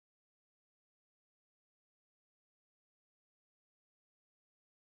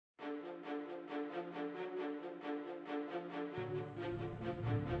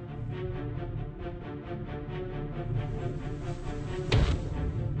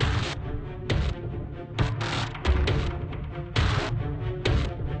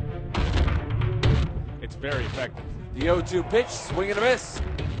It's very effective. The 0-2 pitch, swing and a miss.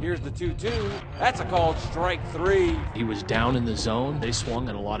 Here's the 2-2. That's a called strike 3. He was down in the zone. They swung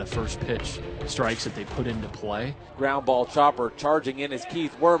at a lot of first pitch strikes that they put into play. Ground ball chopper charging in is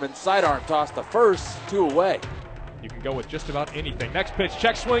Keith Werman. Sidearm toss to first, 2 away. You can go with just about anything. Next pitch,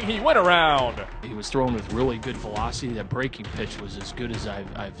 check swing, he went around. He was throwing with really good velocity. That breaking pitch was as good as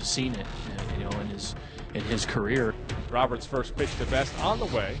I've seen it, in his career. Roberts' first pitch to Best on the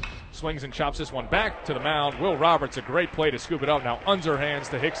way. Swings and chops this one back to the mound. Will Roberts, a great play to scoop it up. Now hands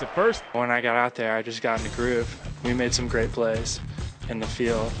to Hicks at first. When I got out there, I just got in the groove. We made some great plays in the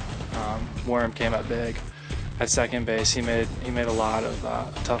field. Worm came up big. At second base, he made a lot of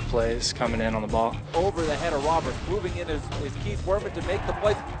tough plays coming in on the ball. Over the head of Roberts, moving in is Keith Werman to make the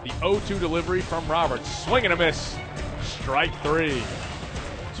play. The 0-2 delivery from Roberts. Swing and a miss. Strike 3.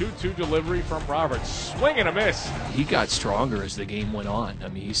 2-2 delivery from Roberts. Swing and a miss. He got stronger as the game went on. I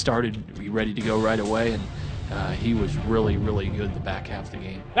mean, he started ready to go right away, and he was really, really good the back half of the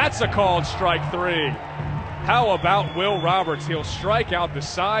game. That's a called strike 3. How about Will Roberts? He'll strike out the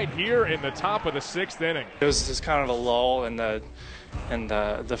side here in the top of the 6th inning. It was just kind of a lull in the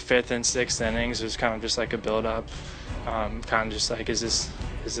 5th and 6th innings. It was kind of just like a build-up, kind of just like, is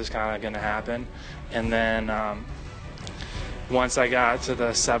this kind of going to happen? And then once I got to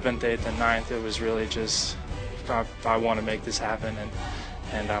the 7th, 8th, and 9th, it was really just, I want to make this happen,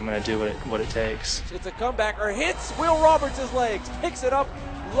 and I'm going to do what it takes. It's a comebacker, hits Will Roberts' legs, picks it up,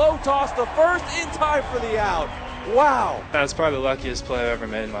 low toss to first, in time for the out. Wow. That's probably the luckiest play I've ever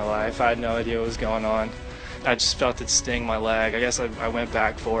made in my life. I had no idea what was going on. I just felt it sting my leg. I guess I went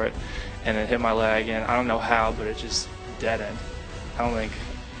back for it, and it hit my leg, and I don't know how, but it just dead-ended. I don't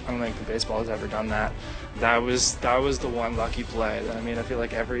think the baseball has ever done that. That was the one lucky play. I mean, I feel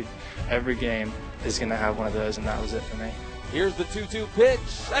like every game is going to have one of those, and that was it for me. Here's the 2-2 pitch.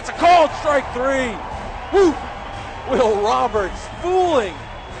 That's a called strike 3. Woo! Will Roberts fooling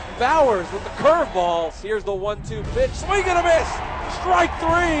Bowers with the curveball. Here's the 1-2 pitch. Swing and a miss. Strike 3.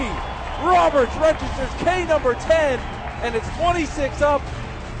 Roberts registers K number 10, and it's 26 up,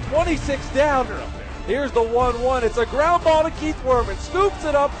 26 down. Here's the 1-1. It's a ground ball to Keith Werman. Scoops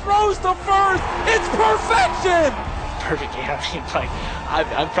it up, throws to first. It's perfection. Perfect game. I mean, like,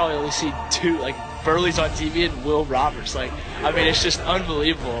 I've probably only seen 2, like, Burley's on TV and Will Roberts. Like, I mean, it's just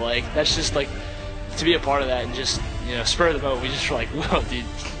unbelievable. Like, that's just like, to be a part of that and just, spur of the moment, we just were like, whoa, dude,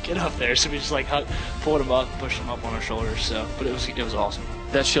 get up there. So we just like pulled him up, pushed him up on our shoulders. So, but it was awesome.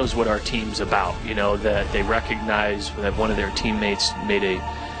 That shows what our team's about, that they recognize that one of their teammates made a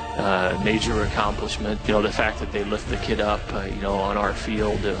major accomplishment. The fact that they lift the kid up, on our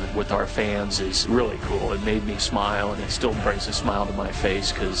field with our fans is really cool. It made me smile, and it still brings a smile to my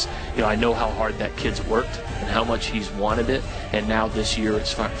face because, I know how hard that kid's worked and how much he's wanted it, and now this year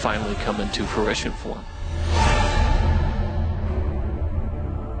it's finally coming to fruition for him.